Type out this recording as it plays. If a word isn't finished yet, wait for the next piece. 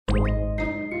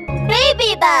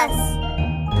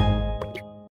BabyBus!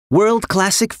 World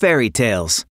Classic Fairy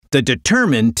Tales, The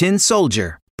Determined Tin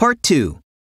Soldier, Part 2.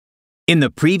 In the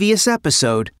previous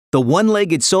episode, the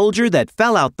one-legged soldier that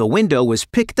fell out the window was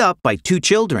picked up by two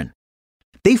children.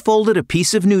 They folded a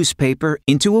piece of newspaper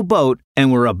into a boat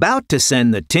and were about to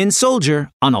send the tin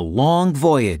soldier on a long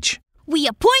voyage. We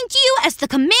appoint you as the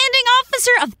commanding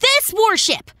officer of this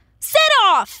warship. Set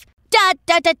off!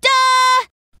 Da-da-da-da!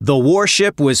 The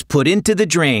warship was put into the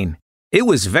drain. It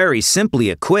was very simply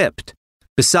equipped.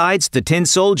 Besides the tin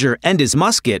soldier and his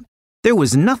musket, there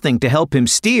was nothing to help him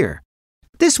steer.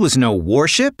 This was no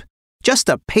warship, just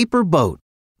a paper boat.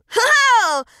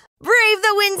 Ho! Brave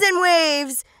the winds and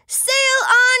waves! Sail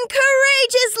on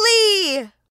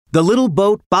courageously! The little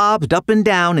boat bobbed up and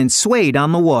down and swayed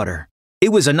on the water.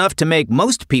 It was enough to make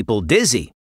most people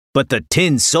dizzy. But the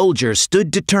tin soldier stood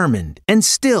determined and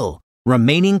still,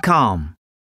 remaining calm.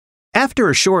 After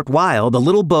a short while, the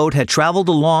little boat had traveled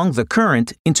along the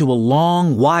current into a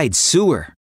long, wide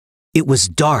sewer. It was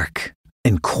dark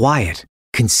and quiet,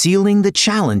 concealing the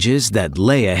challenges that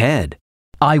lay ahead.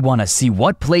 I want to see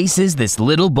what places this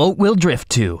little boat will drift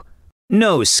to.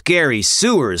 No scary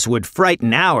sewers would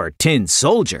frighten our tin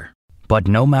soldier. But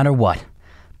no matter what,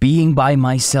 being by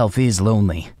myself is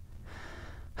lonely.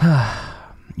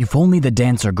 If only the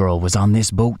dancer girl was on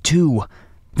this boat too.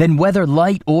 Then whether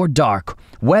light or dark,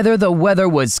 whether the weather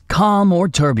was calm or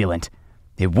turbulent,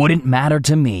 it wouldn't matter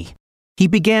to me. He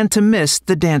began to miss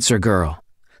the dancer girl.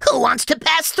 Who wants to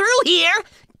pass through here?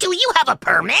 Do you have a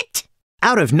permit?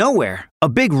 Out of nowhere, a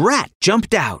big rat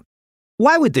jumped out.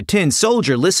 Why would the tin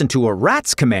soldier listen to a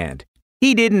rat's command?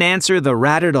 He didn't answer the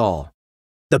rat at all.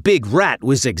 The big rat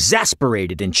was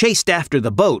exasperated and chased after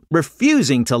the boat,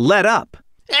 refusing to let up.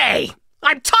 Hey,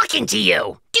 I'm talking to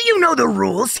you. Do you know the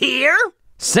rules here?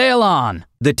 Sail on!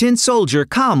 The tin soldier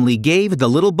calmly gave the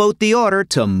little boat the order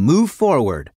to move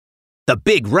forward. The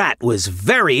big rat was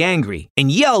very angry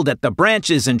and yelled at the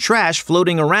branches and trash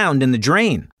floating around in the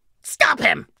drain. Stop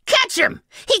him! Catch him!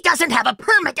 He doesn't have a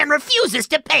permit and refuses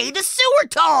to pay the sewer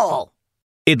toll!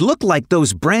 It looked like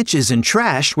those branches and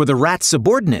trash were the rat's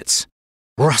subordinates.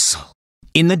 Rustle.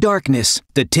 In the darkness,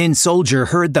 the tin soldier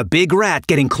heard the big rat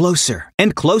getting closer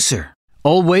and closer.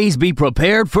 Always be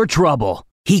prepared for trouble.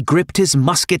 He gripped his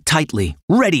musket tightly,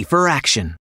 ready for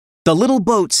action. The little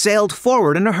boat sailed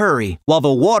forward in a hurry, while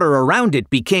the water around it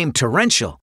became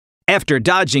torrential. After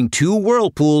dodging two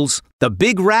whirlpools, the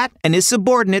big rat and his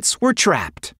subordinates were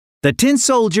trapped. The tin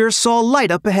soldier saw light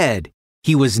up ahead.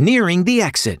 He was nearing the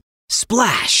exit.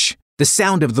 Splash! The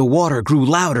sound of the water grew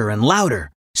louder and louder,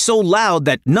 so loud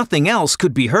that nothing else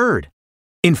could be heard.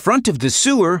 In front of the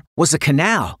sewer was a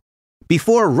canal.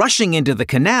 Before rushing into the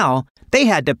canal, they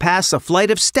had to pass a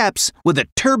flight of steps with a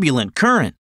turbulent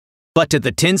current. But to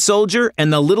the tin soldier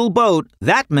and the little boat,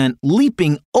 that meant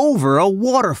leaping over a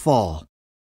waterfall.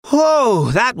 Whoa,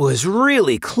 that was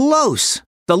really close.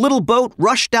 The little boat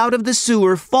rushed out of the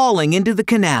sewer, falling into the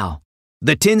canal.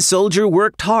 The tin soldier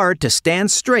worked hard to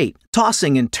stand straight,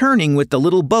 tossing and turning with the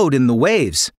little boat in the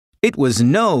waves. It was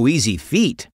no easy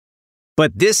feat.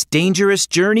 But this dangerous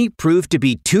journey proved to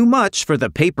be too much for the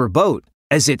paper boat,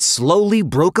 as it slowly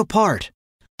broke apart.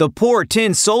 The poor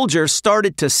tin soldier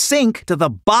started to sink to the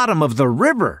bottom of the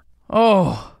river.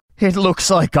 Oh, it looks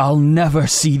like I'll never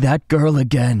see that girl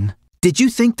again. Did you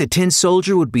think the tin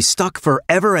soldier would be stuck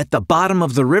forever at the bottom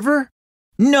of the river?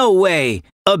 No way!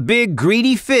 A big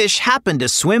greedy fish happened to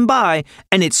swim by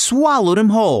and it swallowed him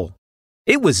whole.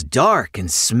 It was dark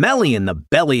and smelly in the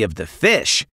belly of the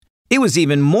fish. It was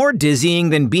even more dizzying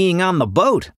than being on the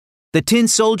boat. The tin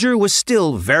soldier was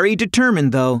still very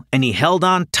determined, though, and he held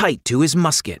on tight to his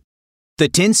musket. The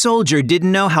tin soldier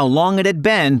didn't know how long it had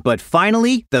been, but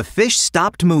finally the fish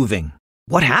stopped moving.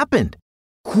 What happened?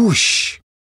 Whoosh!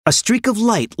 A streak of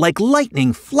light like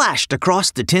lightning flashed across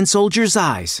the tin soldier's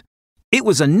eyes. It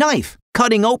was a knife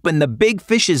cutting open the big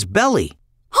fish's belly.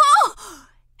 Oh!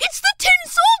 It's the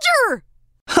tin soldier!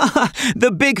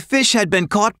 The big fish had been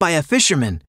caught by a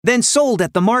fisherman, then sold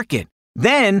at the market.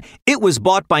 Then it was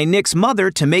bought by Nick's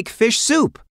mother to make fish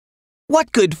soup.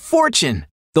 What good fortune!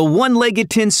 The one-legged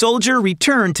tin soldier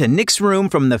returned to Nick's room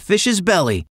from the fish's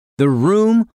belly, the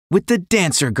room with the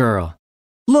dancer girl.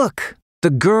 Look, the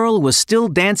girl was still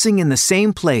dancing in the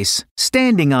same place,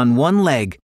 standing on one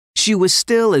leg. She was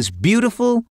still as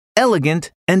beautiful,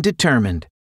 elegant, and determined.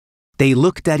 They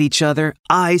looked at each other,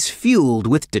 eyes fueled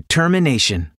with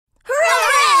determination.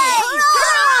 Hooray!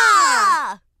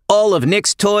 Hurrah! All of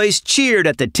Nick's toys cheered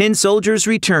at the tin soldier's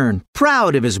return,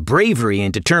 proud of his bravery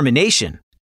and determination.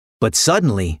 But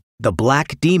suddenly, the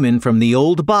black demon from the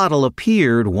old bottle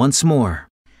appeared once more.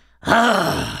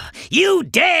 You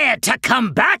dare to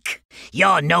come back?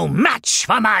 You're no match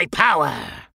for my power.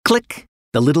 Click!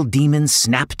 The little demon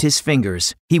snapped his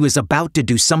fingers. He was about to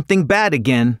do something bad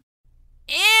again.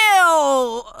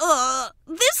 Ew!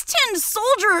 This tin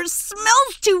soldier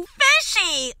smells too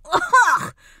fishy!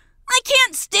 Ugh! I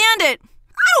can't stand it!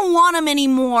 I don't want him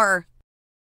anymore!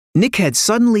 Nick had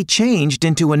suddenly changed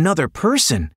into another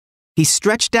person. He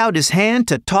stretched out his hand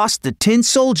to toss the tin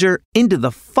soldier into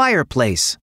the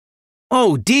fireplace.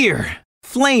 Oh dear!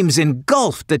 Flames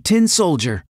engulfed the tin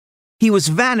soldier. He was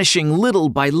vanishing little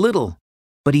by little,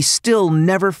 but he still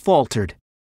never faltered.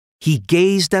 He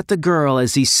gazed at the girl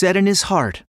as he said in his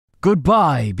heart,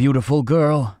 "Goodbye, beautiful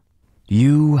girl.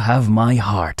 You have my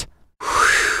heart."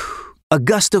 A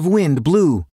gust of wind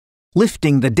blew,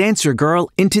 lifting the dancer girl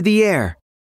into the air.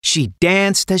 She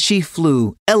danced as she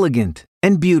flew, elegant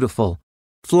and beautiful,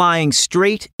 flying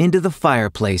straight into the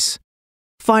fireplace,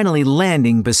 finally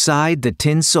landing beside the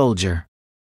tin soldier.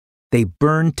 They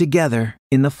burned together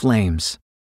in the flames.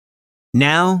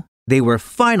 Now they were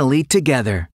finally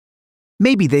together.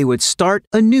 Maybe they would start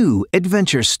a new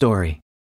adventure story.